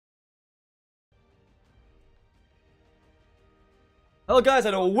Hello guys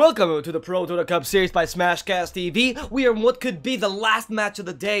and welcome to the ProDota Cup series by Smashcast TV. We are in what could be the last match of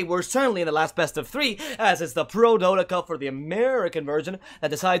the day. We're certainly in the last best of 3, as it's the ProDota Cup for the American version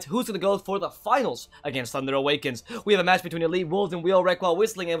that decides who's going to go for the finals against Thunder Awakens. We have a match between Elite Wolves and Wheel Wreck While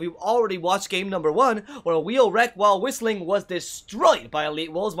Whistling, and we've already watched game number 1, where Wheel Wreck While Whistling was destroyed by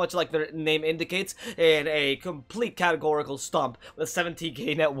Elite Wolves, much like their name indicates, in a complete categorical stomp with a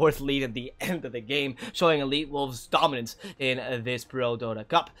 17k net worth lead at the end of the game, showing Elite Wolves' dominance in this ProDota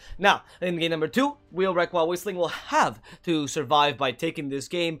Cup. Now, in game number 2, Wheel Wreck While Whistling will have to survive by taking this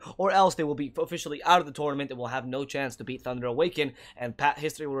game, or else they will be officially out of the tournament and will have no chance to beat Thunder Awaken, and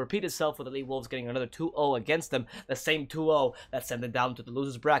history will repeat itself with Elite Wolves getting another 2-0 against them, the same 2-0 that sent them down to the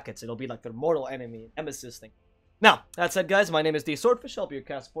losers brackets. It'll be like their mortal enemy, nemesis thing. Now, that said guys, my name is DSwordfish, I'll be your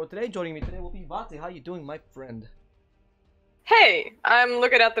cast for today. Joining me today will be Vätte. How you doing, my friend? Hey, I'm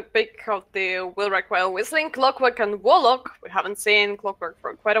looking at the pic of the Wheel Wreck While Whistling, Clockwork and Warlock. We haven't seen Clockwork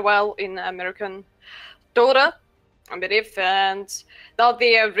for quite a while in American Dota, I believe, and now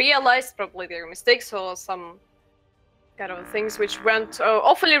they realized probably their mistakes or some kind of things which went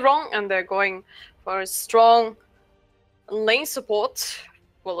awfully wrong, and they're going for a strong lane support.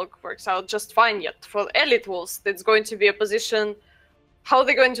 Warlock works out just fine, yet for Elite Wolves, it's going to be a position. How are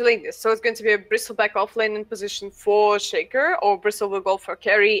they going to lane this? So it's going to be a Bristleback offlane in position for Shaker, or Bristle will go for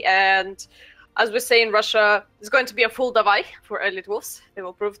carry, and as we say in Russia, it's going to be a full Davai for Elite Wolves. They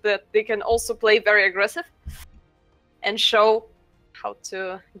will prove that they can also play very aggressive and show how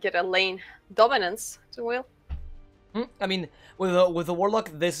to get a lane dominance to Wheel. I mean, with the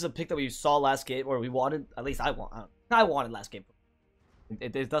Warlock, this is a pick that we saw last game, or we wanted, at least I wanted last game.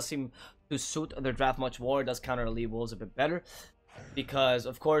 It does seem to suit their draft much more. It does counter Elite Wolves a bit better, because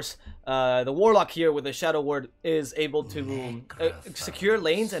of course the Warlock here with the Shadow Word is able to secure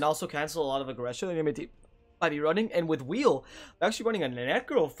lanes and also cancel a lot of aggression the enemy team might be running. And with Wheel, they're actually running a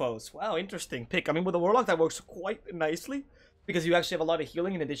Necrophos. Wow, interesting pick. I mean, with the Warlock that works quite nicely, because you actually have a lot of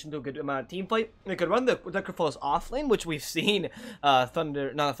healing in addition to a good amount of team fight. They could run the Necrophos offlane, which we've seen it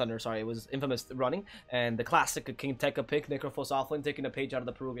was Infamous running, and the classic King Tekka pick, Necrophos offlane, taking a page out of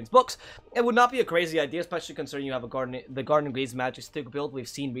the Peruvian's books. It would not be a crazy idea, especially considering you have the Garden Graze Magic Stick build we've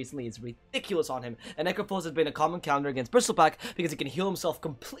seen recently is ridiculous on him, and Necrophos has been a common counter against Bristleback because he can heal himself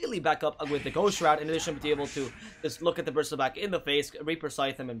completely back up with the Ghost Shroud, in addition to be able to just look at the Bristleback in the face, Reaper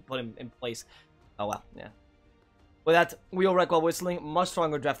Scythe him, and put him in place. Oh wow, yeah. With that, Wheel Wreck While Whistling, much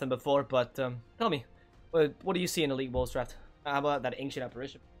stronger draft than before, but tell me, what do you see in Elite Wolves draft? How about that Ancient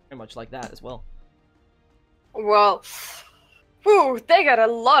Apparition? Very much like that as well. Well, whew, they got a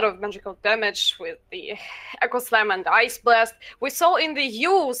lot of magical damage with the Echo Slam and Ice Blast. We saw in the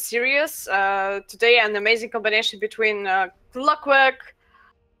U series today an amazing combination between Clockwork,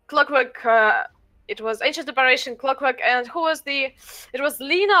 it was Ancient Apparition, Clockwork, and who was it was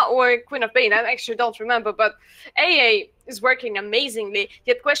Lina or Queen of Pain, I actually don't remember, but AA is working amazingly.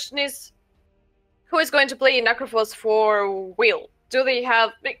 Yet question is, who is going to play Necrophos for Wheel? Do they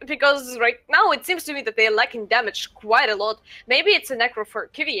have, because right now it seems to me that they're lacking damage quite a lot. Maybe it's a Necro for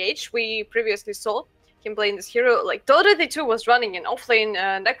KVH, we previously saw him playing this hero. Like Dota 2 was running an offlane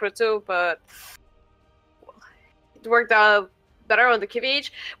Necro too, but it worked out better on the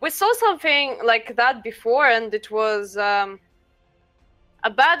KVH. We saw something like that before, and it was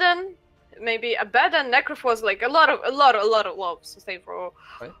Abaddon, maybe Abaddon Necrophos, like a lot of love sustain for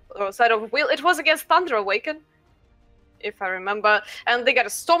side of Wheel. It was against Thunder Awaken, if I remember, and they got a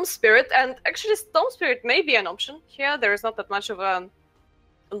Storm Spirit, and actually Storm Spirit may be an option here. There is not that much of a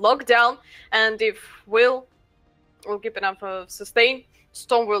lockdown, and if Will keep enough of sustain,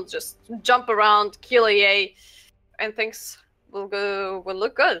 Storm will just jump around, kill AA, and things will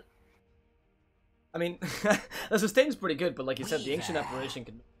look good. I mean, the sustain is pretty good, but like you said, the Ancient Apparition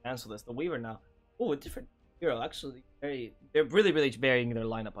can cancel this. The Weaver now, a different hero, actually. They're really varying their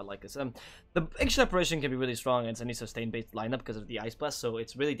lineup. I like this. The Ancient Apparition can be really strong against any sustain-based lineup because of the Ice Blast, so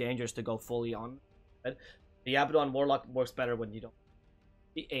it's really dangerous to go fully on. The Abaddon Warlock works better when you don't.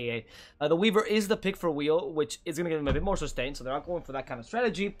 The AA. The Weaver is the pick for Wheel, which is going to give them a bit more sustain, so they're not going for that kind of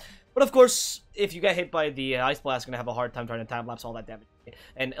strategy. But of course, if you get hit by the Ice Blast, you're going to have a hard time trying to time-lapse all that damage.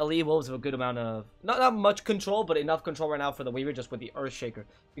 And Elite Wolves have a good amount of, not much control, but enough control right now for the Weaver just with the Earthshaker.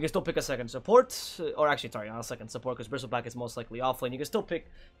 You can still pick a second support, or actually, sorry, not a second support, because Bristleback is most likely offlane. You can still pick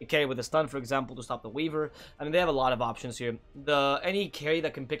a carry with a stun, for example, to stop the Weaver. I mean, they have a lot of options here. Any carry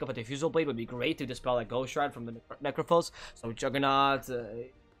that can pick up a Diffusal Blade would be great to dispel that Ghost Shroud from the Necrophos. So Juggernaut,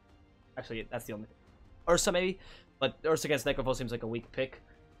 actually, that's the only thing. Ursa, maybe, but Ursa against Necrophos seems like a weak pick.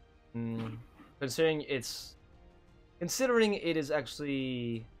 Considering it is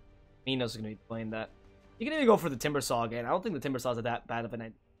actually Minos going to be playing that. You can even go for the Timbersaw again. I don't think the Timbersaw is that bad of an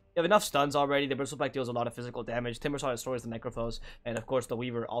idea. You have enough stuns already. The Bristleback deals a lot of physical damage. Timbersaw destroys the Necrophos. And of course, the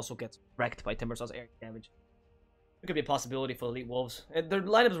Weaver also gets wrecked by Timbersaw's air damage. It could be a possibility for Elite Wolves. And their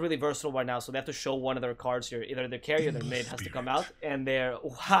lineup is really versatile right now, so they have to show one of their cards here. Either their carry or their mid has to come out. And they're...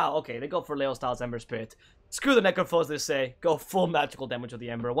 Wow, okay, they go for Leo Styles Ember Spirit. Screw the Necrophos, they say. Go full magical damage with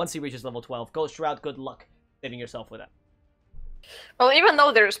the Ember. Once he reaches level 12, go Shroud, good luck saving yourself with that. Well, even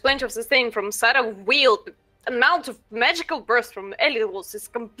though there's plenty of sustain from side of Wheel, the amount of magical burst from Elite Wolves is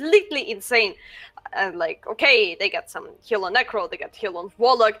completely insane. Like, okay, they got some heal on Necro, they got heal on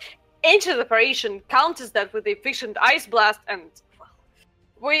Warlock. Ancient Apparition counters that with the efficient Ice Blast, and well,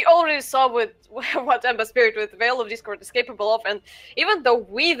 we already saw with what Ember Spirit with Veil of Discord is capable of, and even though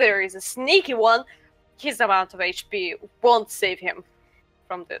Weather is a sneaky one, his amount of HP won't save him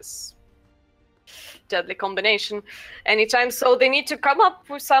from this deadly combination anytime, so they need to come up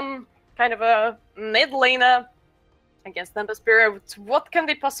with some kind of a mid laner against Ember Spirit. What can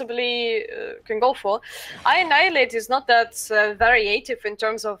they possibly can go for? Annihilate is not that variative in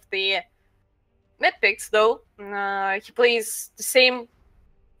terms of the mid picks, though. He plays the same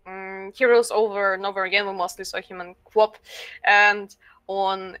heroes over and over again. We mostly saw him on Quap and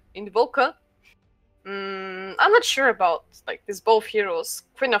on Invoker. I'm not sure about like these both heroes.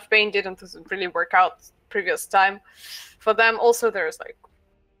 Queen of Pain didn't really work out previous time for them. Also, there's like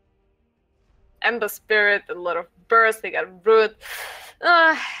Ember Spirit, a lot of burst, they got Root.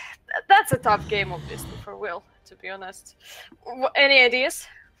 That's a tough game, obviously, for Will, to be honest. Any ideas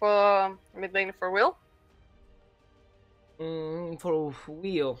for mid lane for Will? For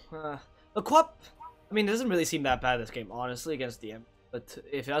Will, the Quap, I mean, it doesn't really seem that bad this game, honestly, against the Ember. But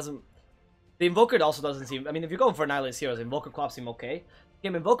if it doesn't... The Invoker also doesn't seem... I mean, if you're going for Annihilate heroes, Invoker Quap seem okay.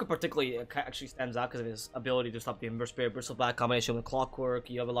 Game Invoker particularly actually stands out because of his ability to stop the Ember Spirit, Bristleback combination with Clockwork.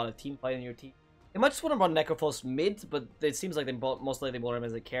 You have a lot of team fight in your team. They might just want to run Necrophos mid, but it seems like they most likely will run him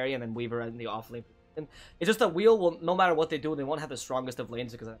as a carry and then Weaver in the offlane. It's just that Wheel will, no matter what they do, they won't have the strongest of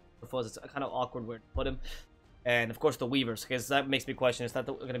lanes because Necrophos it's kind of awkward where to put him. And of course the Weavers, because that makes me question, is that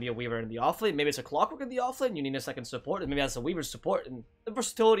going to be a Weaver in the offlane? Maybe it's a Clockwork in the offlane, you need a second support, and maybe that's a Weaver's support, and the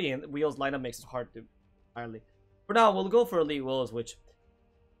versatility in Wheel's lineup makes it hard to entirely. For now, we'll go for Elite Wolves, which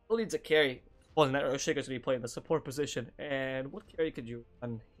still needs a carry. Well, that Earthshaker's going to be playing the support position, and what carry could you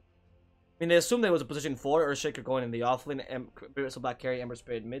run? I mean, they assumed there was a position 4, Earthshaker going in the offlane, Bristleback carry, Ember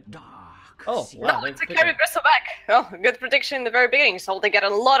Spirit mid. Oh, wow. No, it's a carry Bristleback. Oh, good prediction in the very beginning, so they get a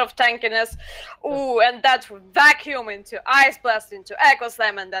lot of tankiness. Ooh, and that's Vacuum into Ice Blast into Echo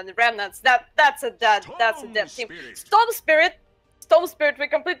Slam, and then the Remnants. That's a dead team. Storm Spirit, we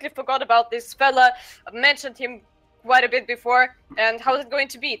completely forgot about this fella. I mentioned him quite a bit before. And how's it going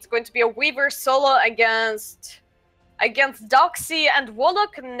to be? It's going to be a Weaver solo against Doxy and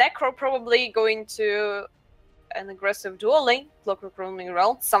Warlock. Necro probably going to an aggressive dual lane, Clockwork roaming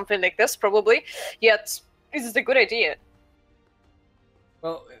around, something like this probably. Yet, this is a good idea.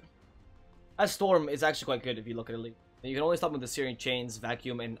 Well, as Storm is actually quite good if you look at Elite. You can only stop with the Searing Chains,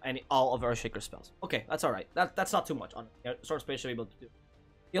 Vacuum, and all of Earthshaker spells. Okay, that's alright. That's not too much. Storm Spirit should be able to do.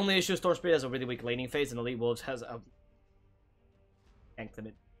 The only issue is Storm Spirit has a really weak laning phase, and Elite Wolves has a tank to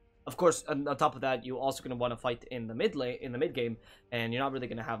mid. Of course, on top of that, you're also going to want to fight in the mid lane, in the mid game, and you're not really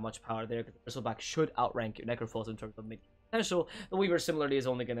going to have much power there because the Bristleback should outrank your Necrophos in terms of mid potential. The Weaver similarly is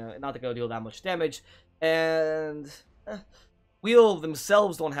only not going to deal that much damage, and Wheel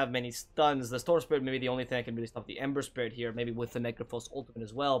themselves don't have many stuns. The Storm Spirit may be the only thing that can really stop the Ember Spirit here, maybe with the Necrophos ultimate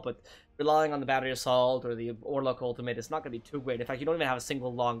as well, but relying on the Battery Assault or the Warlock ultimate, it's not going to be too great. In fact, you don't even have a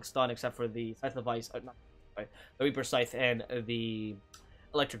single long stun except for the Scythe of Ice, the Reaper Scythe and the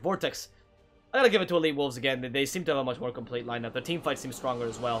Electric Vortex. I gotta give it to Elite Wolves again. They seem to have a much more complete lineup. Their team fight seems stronger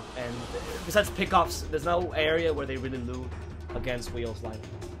as well. And besides pickoffs, there's no area where they really lose against Wheel's lineup.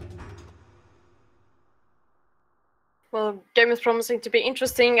 Well, game is promising to be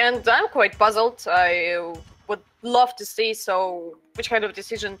interesting, and I'm quite puzzled. I would love to see which kind of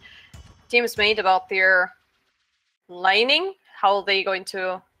decision teams made about their lining, how they going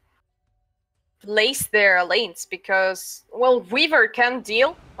to place their lanes, because, well, Weaver can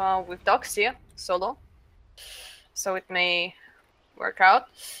deal with Doxia solo, so it may work out.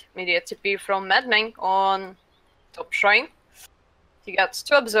 Immediate TP from Madman on top shrine. He got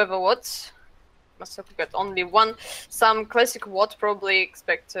 2 Observer Wards. Must have got only 1. Some classic Ward probably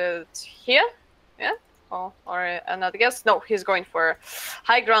expected here, yeah? Or another guess. No, he's going for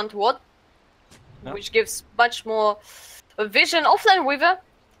High Ground Ward, which gives much more vision. Offline Weaver.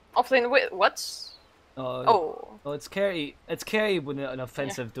 Offlane what? It's carry. It's carry with an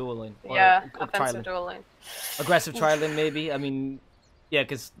offensive duel lane. Yeah, offensive duel lane. Aggressive tri-lane maybe. I mean, Yeah,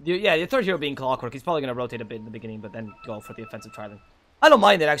 because your third hero being Clockwork, he's probably gonna rotate a bit in the beginning, but then go for the offensive trialing. I don't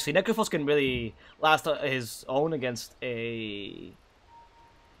mind it actually. Necrophos can really last his own against a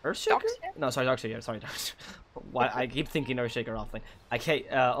Earthshaker? No, sorry, Darkshaker. Sorry, Darkshaker. Why I keep thinking Earthshaker offlane. I can't.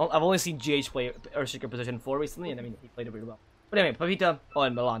 I've only seen GH play Earthshaker position 4 recently, and I mean he played it really well. But anyway, Papita. Oh,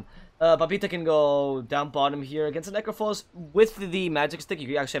 and Milan. Papita can go down bottom here against the Necrophos with the magic stick.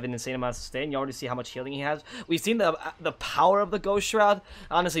 You actually have an insane amount of sustain. You already see how much healing he has. We've seen the power of the Ghost Shroud.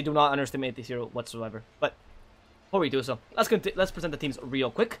 Honestly, do not underestimate this hero whatsoever. But before we do so, let's present the teams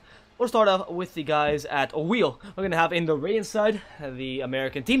real quick. We'll start off with the guys at Wheel. We're going to have in the Radiant side, the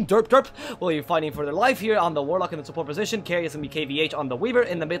American team. Derp will be fighting for their life here on the Warlock in the support position. Carry is going to be KVH on the Weaver.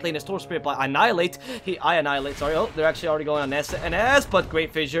 In the mid lane is Storm Spirit by Annihilate. I Annihilate, sorry. Oh, they're actually already going on S, but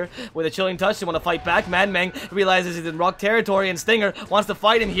great Fissure with a chilling touch. They want to fight back. Madmang realizes he's in rock territory, and Stinger wants to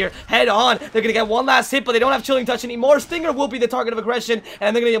fight him here head on. They're going to get one last hit, but they don't have chilling touch anymore. Stinger will be the target of aggression,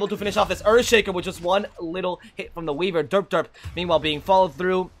 and they're going to be able to finish off this Earthshaker with just one little hit from the Weaver. Derp, meanwhile, being followed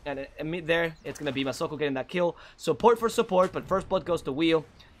through, and there, it's going to be Masoko getting that kill. Support for support, but first blood goes to Wheel.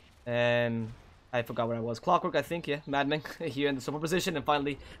 And I forgot where I was. Clockwork, I think, yeah. Madman here in the support position. And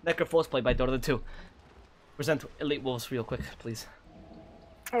finally, Necrophos played by Dota 2. Present Elite Wolves real quick, please.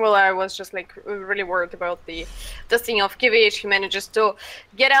 Well, I was just like really worried about the testing of KVH. He manages to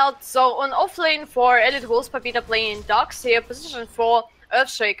get out. So on offlane for Elite Wolves, Papita playing Dox here. Position for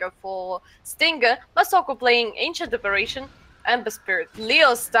Earthshaker for Stinger. Masoko playing Ancient Operation. Ember Spirit,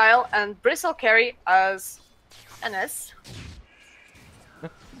 Leo style, and Bristle carry as NS.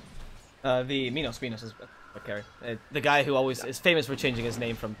 The Minos is a carry. The guy who always is famous for changing his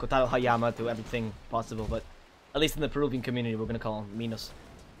name from Kotaro Hayama to everything possible, but at least in the Peruvian community, we're gonna call him Minos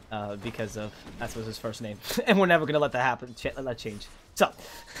because of that was his first name, and we're never gonna let that happen. Let that change. So,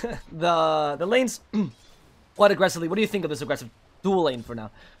 the lanes quite aggressively. What do you think of this aggressive dual lane for now?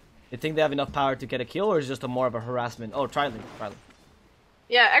 You think they have enough power to get a kill, or is it just more of a harassment? Oh, trialing.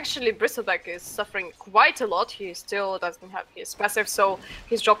 Yeah, actually, Bristleback is suffering quite a lot. He still doesn't have his passive, so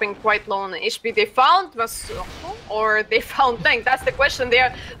he's dropping quite low on HP. They found Masoko, or they found Tank. That's the question. They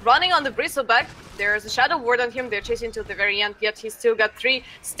are running on the Bristleback. There's a Shadow Ward on him. They're chasing to the very end, yet he's still got 3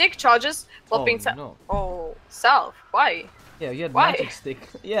 stick charges. Popping Salve. Why? Yeah, you had magic stick.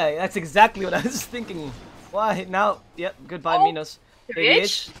 Yeah, that's exactly what I was thinking. Why? Now, yep, goodbye, Minos.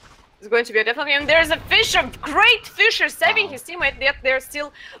 KVH. It's going to be a definitely, and there's a Fissure, great Fissure, saving his teammate, yet they're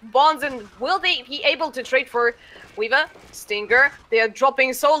still bonds, and will they be able to trade for Weaver, Stinger? They are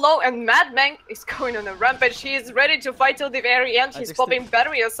dropping so low, and Madman is going on a rampage. He is ready to fight till the very end. He's popping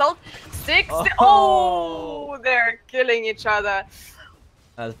Battery Assault. Oh, they're killing each other.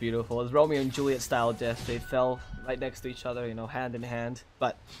 That's beautiful. It's Romeo and Juliet style death. They fell right next to each other, you know, hand in hand.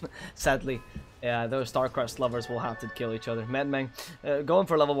 But sadly, yeah, those StarCrest lovers will have to kill each other. Madmang going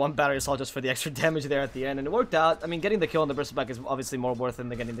for level 1 Battery Assault just for the extra damage there at the end, and it worked out. I mean, getting the kill on the Bristleback is obviously more worth it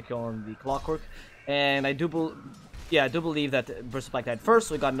than getting the kill on the Clockwork. And I do believe that Bristleback died first,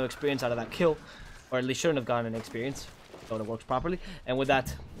 so we got no experience out of that kill, or at least shouldn't have gotten an experience, so it works properly. And with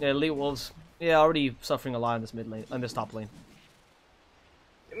that, Elite Wolves, yeah, already suffering a lot in this mid lane, on this top lane.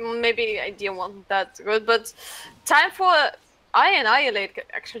 Maybe I didn't want that good, but time for Annihilate.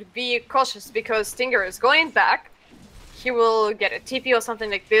 Actually be cautious because Stinger is going back. He will get a TP or something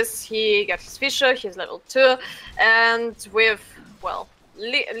like this. He got his Fissure, he's level 2, and with, well,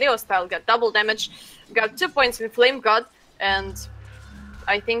 Leo style got double damage, got 2 points in Flame God, and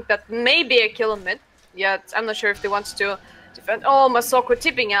I think that may be a kill on mid, yet I'm not sure if they want to defend. Oh, Masoko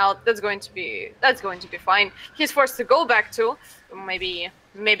tipping out. That's going to be fine. He's forced to go back to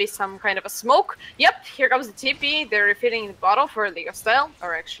maybe some kind of a smoke. Yep, here comes the TP. They're refilling the bottle for Leo style,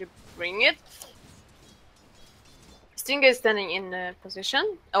 or actually bringing it. Stinger is standing in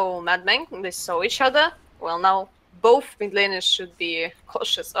position. Oh, Madman, they saw each other. Well, now both mid laners should be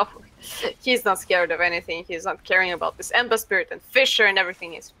cautious. Oh, he's not scared of anything. He's not caring about this Ember Spirit and Fissure, and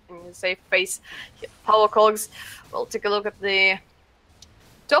everything is in his safe face. Power Cogs. We'll take a look at the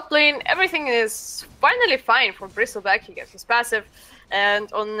top lane. Everything is finally fine for Bristleback. He gets his passive.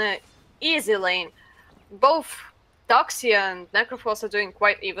 And on the easy lane, both Doxia and Necrophos are doing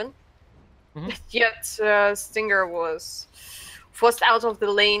quite even. Yet Stinger was forced out of the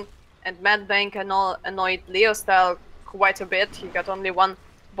lane, and Madbank annoyed Leo style quite a bit. He got only 1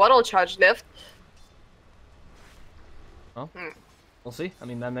 bottle charge left. Oh, we'll see. I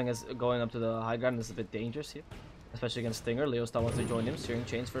mean, Madbank is going up to the high ground. Is a bit dangerous here, especially against Stinger. Leo style wants to join him. Steering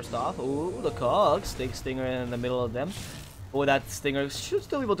chains first off. Ooh, the cogs. Take Stinger in the middle of them. But with that, Stinger should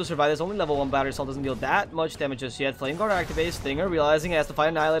still be able to survive this. Only level 1 battery assault doesn't deal that much damage just yet. Flame Guard activates. Stinger realizing he has to fight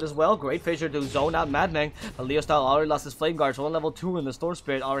Annihilate as well. Great Fissure to zone out Madman. But Leo Style already lost his Flame Guard, so on level 2 in the Storm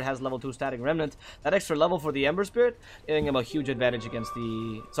Spirit already has level 2 Static Remnant. That extra level for the Ember Spirit, giving him a huge advantage against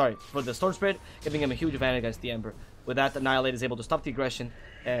the... Sorry, for the Storm Spirit, giving him a huge advantage against the Ember. With that, Annihilate is able to stop the aggression,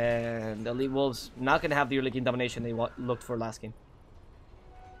 and the Elite Wolves not going to have the early game domination they looked for last game.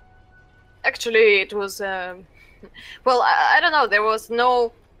 Actually, it was... Well, I don't know, there was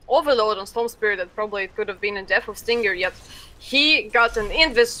no overload on Storm Spirit that probably it could have been a death of Stinger, yet he got an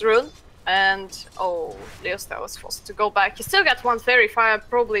Invis rune, and oh, Leosta was forced to go back. He still got one Fairy Fire,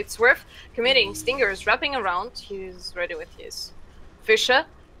 probably it's worth committing. Stinger is wrapping around, he's ready with his Fissure.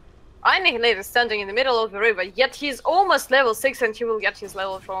 Annihilate is standing in the middle of the river, yet he's almost level 6 and he will get his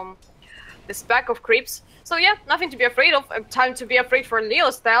level from this pack of creeps. So yeah, nothing to be afraid of, time to be afraid for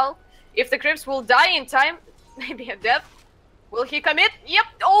Leo Style. If the creeps will die in time, maybe a death. Will he commit? Yep.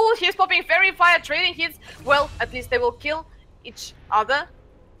 Oh, he's popping Fairy Fire, trading hits. Well, at least they will kill each other.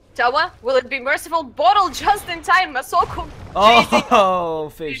 Tower, will it be merciful? Bottle just in time. Masoko. Oh,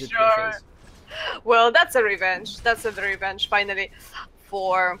 Fissure. Well, that's a revenge. That's a revenge finally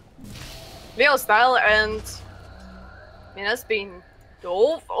for Leo Style, and Mina's been...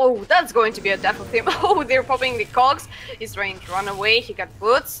 Oh, that's going to be a death of him. Oh, they're popping the cogs. He's trying to run away. He got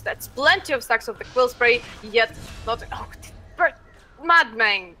boots. That's plenty of stacks of the quill spray, yet not... Oh,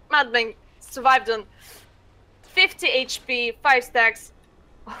 Madman survived on 50 HP, 5 stacks.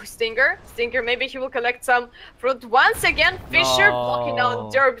 Oh, Stinger, maybe he will collect some fruit once again. Fissure blocking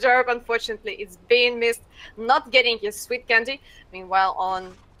out Derp. Unfortunately, it's being missed, not getting his sweet candy. Meanwhile,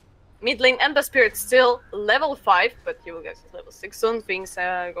 on mid lane, Ember Spirit still level 5, but he will get his level 6 soon. Things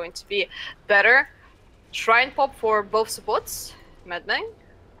are going to be better. Shrine pop for both supports. Madman.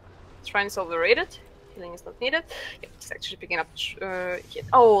 Shrine is overrated. Healing is not needed. Yeah, he's actually picking up hit.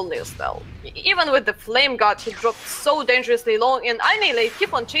 Oh, Leo Style. Even with the Flame God, he dropped so dangerously low, and Annihilate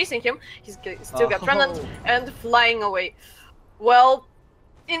keep on chasing him. He's still got Remnant and flying away. Well,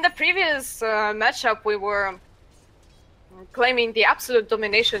 in the previous matchup, we were claiming the absolute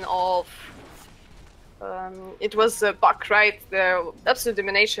domination of... it was Buck, right? The absolute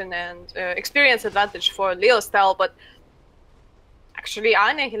domination and experience advantage for Leo Style, but actually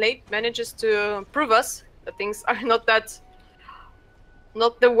Annihilate manages to prove us that things are not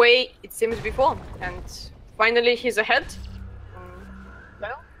the way it seems before, and finally he's ahead.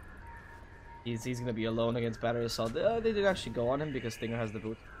 Well, he's gonna be alone against Battery Assault. They did actually go on him because Stinger has the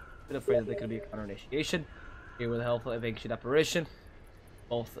boot. Bit afraid that there could be a counter initiation. Here with the help of Ancient Apparition,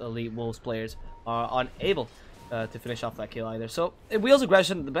 both Elite Wolves players are unable to finish off that kill either. So in Wheels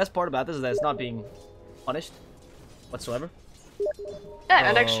Aggression, the best part about this is that it's not being punished whatsoever. Yeah,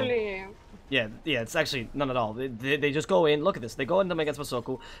 and actually... Yeah, it's actually none at all. They just go in, look at this, they go in them against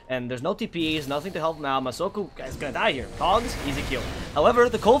Masoku, and there's no TPs, nothing to help them out. Masoku is gonna die here. Cogs, easy kill. However,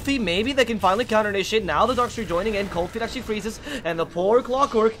 the Cold Feet, maybe they can finally counter initiate. Now the Dark Street joining in, Cold Feet actually freezes, and the poor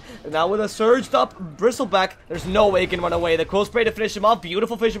Clockwork, now with a surged up Bristleback, there's no way he can run away. The Quill Spray to finish him off,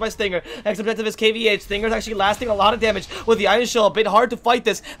 beautiful Fissure by Stinger. Next objective is KVH. Stinger's actually lasting a lot of damage with the Iron Shell, a bit hard to fight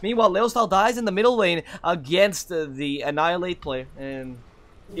this. Meanwhile, Leo Style dies in the middle lane against the Annihilate player, and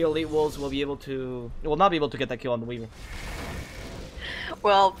the Elite Wolves will not be able to get that kill on the Weaver.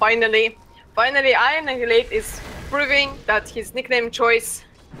 Well, finally Annihilate is proving that his nickname choice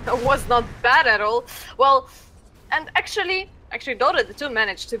was not bad at all. Well, and actually Dota the 2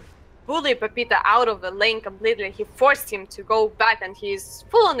 managed to bully Pepita out of the lane completely. He forced him to go back, and he's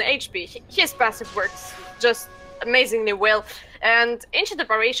full on HP. His passive works just amazingly well, and Ancient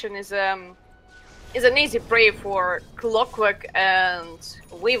Apparition is an easy prey for Clockwork and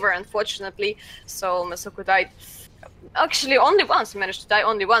Weaver, unfortunately. So Masoku died actually only once. He managed to die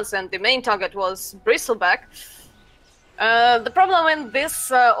only once, and the main target was Bristleback. The problem in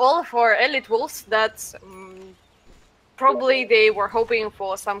this all for Elite Wolves that probably they were hoping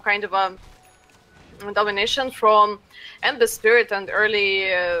for some kind of a domination from Ember Spirit and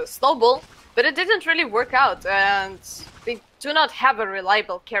early Snowball, but it didn't really work out, and they do not have a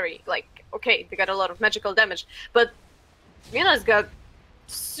reliable carry. Like, okay, they got a lot of magical damage, but Minas got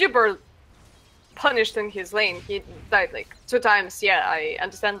super punished in his lane. He died like 2 times. Yeah, I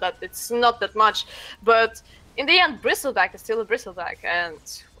understand that it's not that much, but in the end, Bristleback is still a Bristleback, and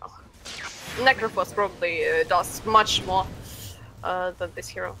well, Necrophos probably does much more than this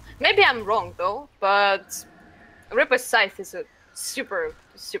hero. Maybe I'm wrong though, but Ripper's Scythe is a super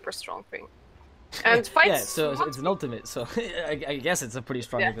strong thing. And fights... Yeah, so it's an ultimate, so I guess it's a pretty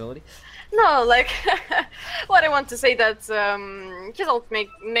strong ability. No, like, what I want to say that his ult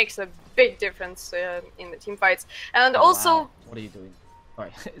makes a big difference in the team fights. And Oh, also, wow. What are you doing?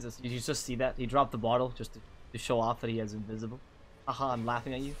 Sorry, did you just see that? He dropped the bottle just to show off that he is invisible. Haha, I'm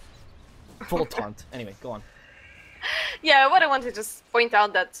laughing at you. Full taunt. Anyway, go on. yeah, what I want to just point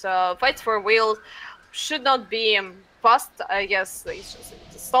out that fights for wheel should not be fast. I guess it's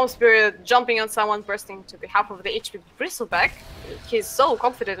just Storm Spirit jumping on someone, bursting to behalf of the HP Bristleback. He's so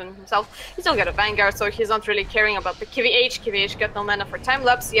confident in himself. He still got a Vanguard, so he's not really caring about the KVH. KVH got no mana for time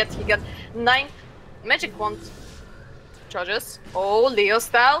lapse, yet he got 9 Magic Wand charges. Oh, Leo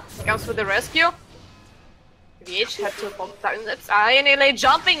style comes for the rescue. KVH had to fall time lapse. Annihilate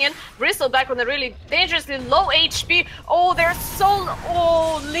jumping in. Bristleback on a really dangerously low HP. Oh, they're so.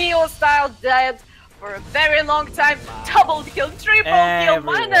 Oh, Leo style dead for a very long time. Double kill, triple kill,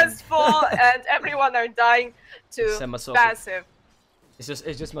 -4, and everyone are dying to passive. It's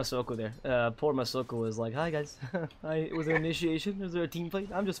just Masoko there. Poor Masoko was like, "Hi guys, was there initiation? Was there a team fight?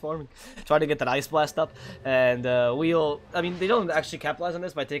 I'm just farming." Trying to get that Ice Blast up, and I mean, they don't actually capitalize on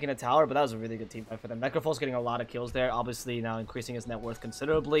this by taking a tower, but that was a really good team fight for them. Necrofol's getting a lot of kills there, obviously now increasing his net worth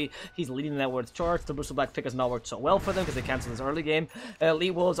considerably. He's leading the net worth charts. The Bristleback pick has not worked so well for them because they canceled his early game.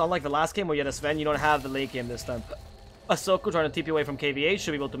 Elite Wolves, unlike the last game where you had a Sven, you don't have the late game this time. Masoko trying to TP away from KVH,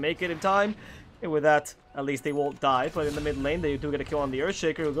 should be able to make it in time. And with that, at least they won't die. But in the mid lane, they do get a kill on the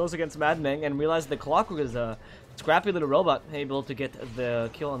Earthshaker, who goes against Mad Meng and realizes the Clockwork is a scrappy little robot, able to get the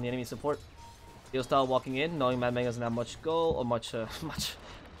kill on the enemy support. Leo style walking in, knowing Mad Meng doesn't have much goal or much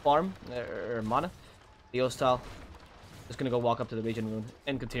farm or mana. Leo style just gonna go walk up to the Regen Rune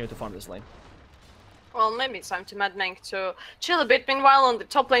and continue to farm this lane. Well, maybe it's time to Mad Meng to chill a bit. Meanwhile, on the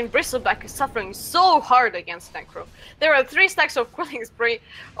top lane, Bristleback is suffering so hard against Necro. There are 3 stacks of Quelling Spray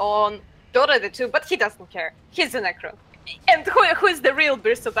on Dota the 2, but he doesn't care. He's a Necro. And who is the real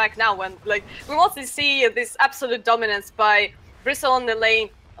Bristleback now? When like we mostly see this absolute dominance by Bristle on the lane,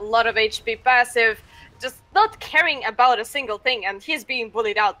 a lot of HP passive, just not caring about a single thing, and he's being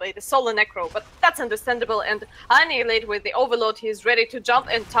bullied out by the solo Necro, but that's understandable. And Annihilate with the Overload, he's ready to jump,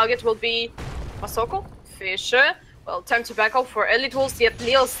 and target will be Masoko, Fisher. Well, time to back up for Elite Wolves, yet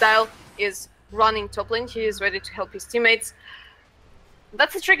Leo style is running top lane. He is ready to help his teammates.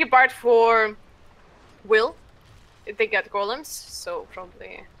 That's the tricky part for Will. They get golems, so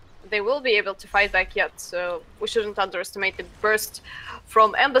probably they will be able to fight back yet, so we shouldn't underestimate the burst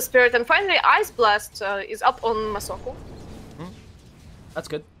from Ember Spirit. And finally, Ice Blast is up on Masoko. That's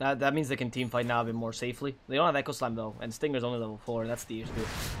good. That means they can team fight now a bit more safely. They don't have Echo Slam though, and Stinger's only level 4, and that's the issue.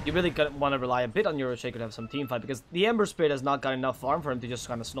 You really want to rely a bit on your Shaker to have some team fight, because the Ember Spirit has not got enough farm for him to just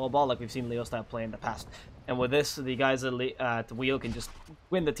kind of snowball like we've seen Leo style play in the past. And with this, the guys at Wheel can just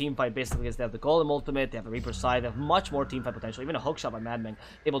win the team fight basically because they have the Golem ultimate, they have the Reaper side, they have much more team fight potential. Even a hookshot by Mad Meng,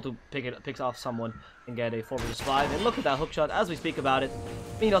 able to pick off someone and get a 4 vs 5. And look at that hookshot as we speak about it.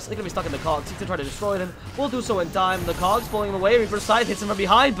 Minos is going to be stuck in the cogs. He's going to try to destroy them. We'll do so in time. The cogs pulling him away. Reaper side hits him from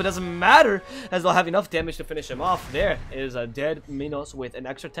behind, but doesn't matter as they'll have enough damage to finish him off. There is a dead Minos with an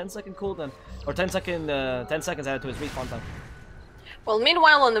extra 10-second cooldown, or 10 seconds added to his respawn time. Well,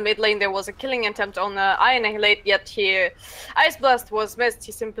 meanwhile on the mid lane there was a killing attempt on Annihilate, yet here Ice Blast was missed.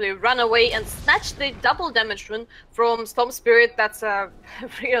 He simply ran away and snatched the double damage rune from Storm Spirit. That's a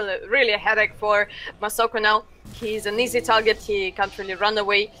really a headache for Masoko now. He's an easy target, he can't really run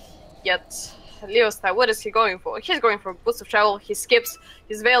away. Yet Leostar, what is he going for? He's going for Boost of Travel. He skips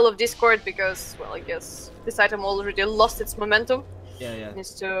his Veil of Discord because, well, I guess this item already lost its momentum. Yeah.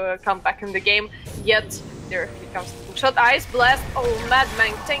 Needs to come back in the game. Yet there he comes. Shot Ice Blast. Oh, Mad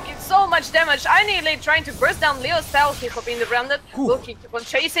Meng taking so much damage. Annihilate trying to burst down Leo's style. He hop in the rounded. Will he keep on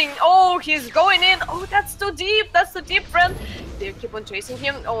chasing? Oh, he's going in. Oh, that's too deep. That's too deep, friend. They keep on chasing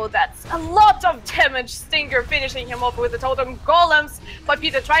him. Oh, that's a lot of damage. Stinger finishing him off with the totem golems. But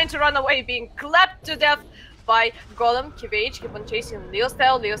Peter trying to run away, being clapped to death by Golem. KVH keep on chasing Leo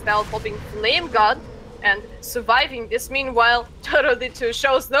style. Leo style popping Flame God and surviving this. Meanwhile, Totally 2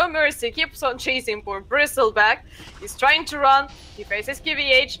 shows no mercy, keeps on chasing poor Bristleback. He's trying to run, he faces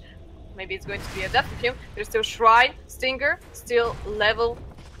KVH. Maybe it's going to be a death of him. There's still Shrine, Stinger, still level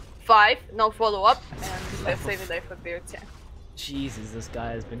 5, no follow-up, and let's save it life for their 10. Jesus, this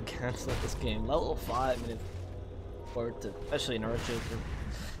guy has been cancelled this game. Level 5 minutes worth it, especially in Earthshaker.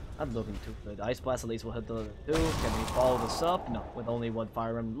 Not looking too good. Ice Blast at least will hit the 2. Can we follow this up? No, with only 1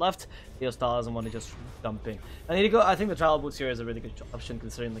 Fire Remnant left. Leo style doesn't want to just dump in. I need to go. I think the Trial Boots here is a really good option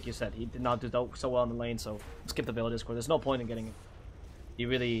considering, like you said, he did not do so well in the lane, so skip the Veil of Discord. There's no point in getting it. You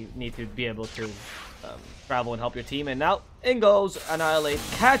really need to be able to travel and help your team. And now in goes Annihilate,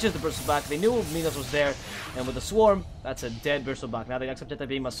 catches the Bristleback. They knew Minos was there, and with the Swarm, that's a dead Bristleback. Now the next objective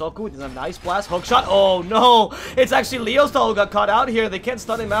being Masoku. There's a nice blast, hook shot. Oh no! It's actually Leostal who got caught out here. They can't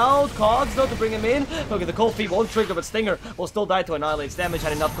stun him out. Cogs though to bring him in. Okay, the Cold Feet won't trigger, but Stinger will still die to Annihilate's damage.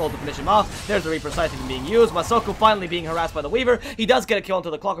 Had enough gold to finish him off. There's the Reaper Scythe being used. Masoku finally being harassed by the Weaver. He does get a kill into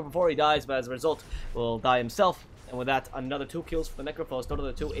the Clocker before he dies, but as a result, will die himself. And with that, another 2 kills for the Necrophos.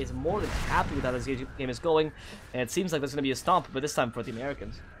 DotaTotal 2 is more than happy with how this game is going. And it seems like there's going to be a stomp, but this time for the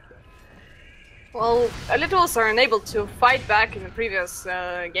Americans. Well, Elitals are unable to fight back in the previous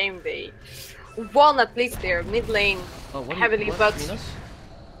game. They won at least their mid lane heavily, but...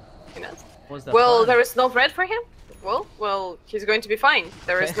 Well, there is no threat for him. Well, he's going to be fine.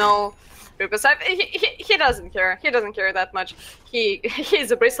 There is no... Because he doesn't care. He doesn't care that much.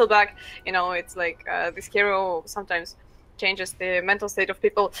 He's a bristleback. You know, it's like this hero sometimes changes the mental state of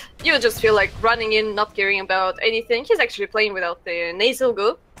people. You just feel like running in, not caring about anything. He's actually playing without the nasal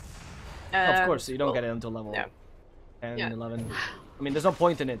goo. Of course, you don't get it until level 10, 11. I mean, there's no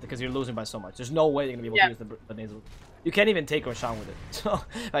point in it because you're losing by so much. There's no way you're gonna be able to use the nasal. You can't even take Roshan with it. So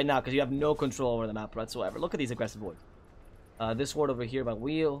right now, because you have no control over the map whatsoever. Look at these aggressive wards. This ward over here by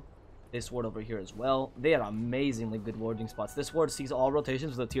Wheel. This ward over here as well. They are amazingly good warding spots. This ward sees all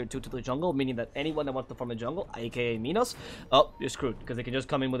rotations with a tier 2 to the jungle, meaning that anyone that wants to farm a jungle, aka Minos, you're screwed, because they can just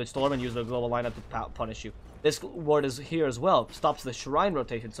come in with a storm and use the global lineup to punish you. This ward is here as well, stops the shrine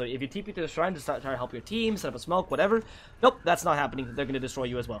rotation. So if you TP to the shrine to try to help your team, set up a smoke, whatever, nope, that's not happening. They're going to destroy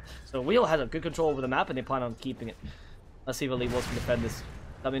you as well. So Wheel has a good control over the map, and they plan on keeping it. Let's see if Elite Wolves can defend this.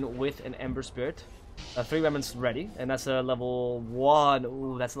 Come in with an Ember Spirit. 3 remnants ready, and that's a level 1.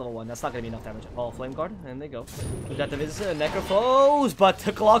 Ooh, that's level 1. That's not gonna be enough damage. Oh, Flame Guard, and they go. Objective is Necrophos, but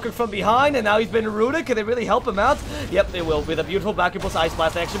Clocker from behind, and now he's been rooted. Can they really help him out? Yep, they will. With a beautiful back impulse Ice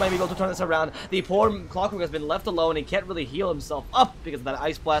Blast, they actually might be able to turn this around. The poor Clocker has been left alone. He can't really heal himself up because of that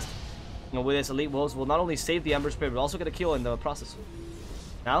Ice Blast. You know, with his Elite Wolves, will not only save the Ember Spirit, but also get a kill in the process.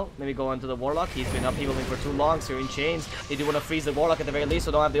 Now, maybe go onto the Warlock. He's been upheavaling for too long, so you're in chains. They do want to freeze the Warlock at the very least,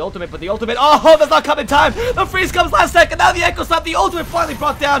 so don't have the ultimate, but the ultimate, oh, does not come in time! The freeze comes last second, now the Echo Slap, the ultimate finally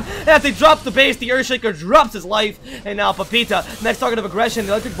brought down, and as they drop the base, the Earthshaker drops his life, and now Papita, next target of aggression,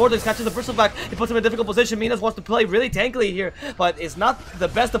 the Electric Vortex catches the Bristleback, he puts him in a difficult position. Minos wants to play really tankily here, but it's not the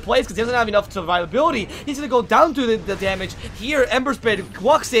best of plays, because he doesn't have enough survivability. He's going to go down to the damage. Here, Ember Spirit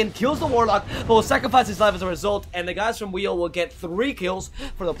walks in, kills the Warlock, but will sacrifice his life as a result, and the guys from Wheel will get 3 kills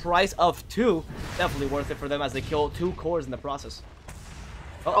for the price of 2. Definitely worth it for them as they kill 2 cores in the process.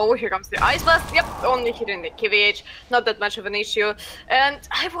 Oh, here comes the Ice Blast. Yep, only hitting the KVH. Not that much of an issue. And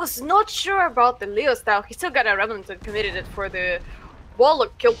I was not sure about the Leo style. He still got a Remnant and committed it for the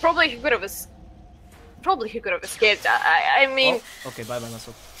Warlock kill. Probably he could have escaped. I mean... Oh, okay, bye-bye,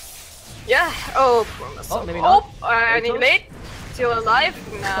 Muscle. Yeah, oh, poor Muscle. Maybe not. Annihilate. Still alive.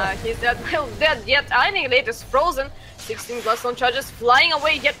 Nah, he's dead. Well, dead yet. Annihilate is frozen. 16 Bloodstone charges flying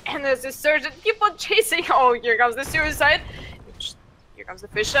away yet, and there's this Surgeon keep on chasing. Oh, here comes the Suicide. Here comes the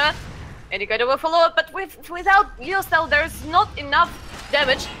Fisher. Any kind of a follow-up, but without Geostyle, there's not enough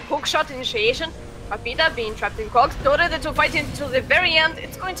damage. Hookshot initiation. Papita being trapped in cogs. DotaTotal to fight until the very end.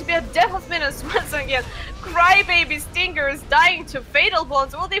 It's going to be a death of Minos once again. Crybaby Stinger is dying to fatal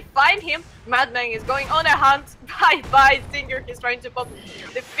blows. Will they find him? Madman is going on a hunt. Bye-bye, Stinger. He's trying to pop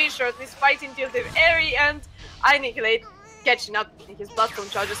the Fisher. He's fighting till the very end. Annihilate catching up in his Bloodstone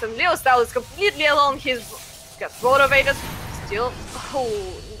charges, and Leo Style is completely alone. He's got motivated. Still,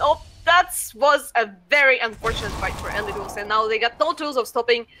 oh nope, that was a very unfortunate fight for Elidus, and now they got no tools of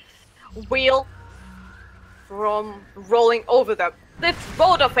stopping Wheel from rolling over them. The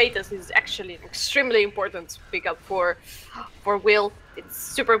Vote of Aethys is actually extremely important to pick up for Wheel. It's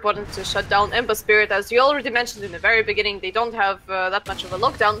super important to shut down Ember Spirit, as you already mentioned in the very beginning. They don't have that much of a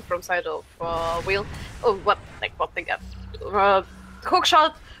lockdown from side of Wheel. Oh, what they got?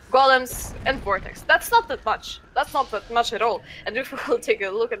 Hookshot, Golems, and Vortex. That's not that much. That's not that much at all. And if we'll take a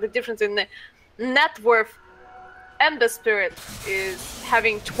look at the difference in the net worth, Ember Spirit is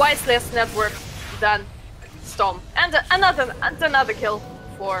having twice less net worth than Storm. And another kill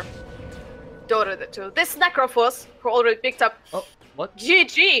for DotaTotal. This Necrophos, who already picked up. Oh, what?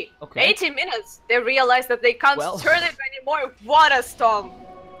 GG! Okay. 80 minutes. They realized that they can't turn it anymore. What a storm!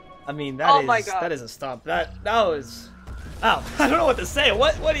 I mean, that is a stomp. That was... Wow, I don't know what to say.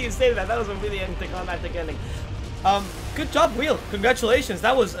 What do you say to that? That was a really anticlimactic ending. Good job, Wheel. Congratulations.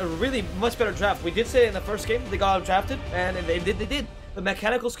 That was a really much better draft. We did say in the first game they got drafted, and they did. The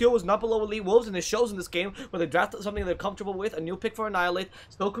mechanical skill was not below Elite Wolves, and it shows in this game where they drafted something they're comfortable with, a new pick for Annihilate,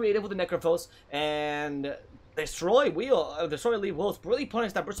 still creative with the Necrophos, and Destroy Elite Wolves, really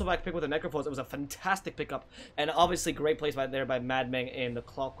punished that Bristleback pick with the Necrophos. It was a fantastic pickup, and obviously great plays there by Mad Meng in the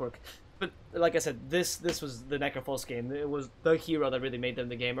Clockwork. But like I said, this was the Necrophos game. It was the hero that really made them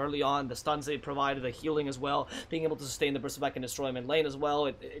the game. Early on, the stuns they provided, the healing as well, being able to sustain the Bristleback and destroy him in lane as well.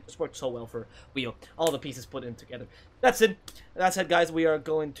 It just worked so well for Wheel. All the pieces put in together. That's it. That said, guys, we are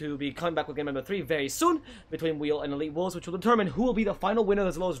going to be coming back with game number 3 very soon between Wheel and Elite Wolves, which will determine who will be the final winner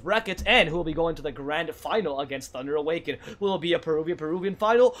as well as brackets and who will be going to the grand final against Thunder Awaken. Will it be a Peruvian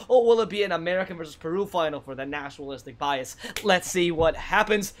final, or will it be an American versus Peru final for the nationalistic bias? Let's see what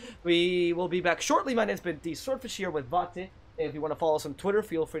happens. We will be back shortly. My name's been DSwordfish here with Vätte. If you want to follow us on Twitter,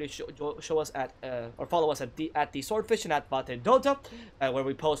 feel free to show us at or follow us at DSwordfish and at ProDota, where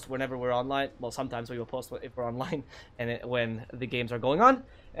we post whenever we're online. Well, sometimes we will post if we're online and when the games are going on.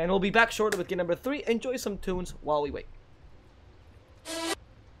 And we'll be back shortly with game number 3. Enjoy some tunes while we wait.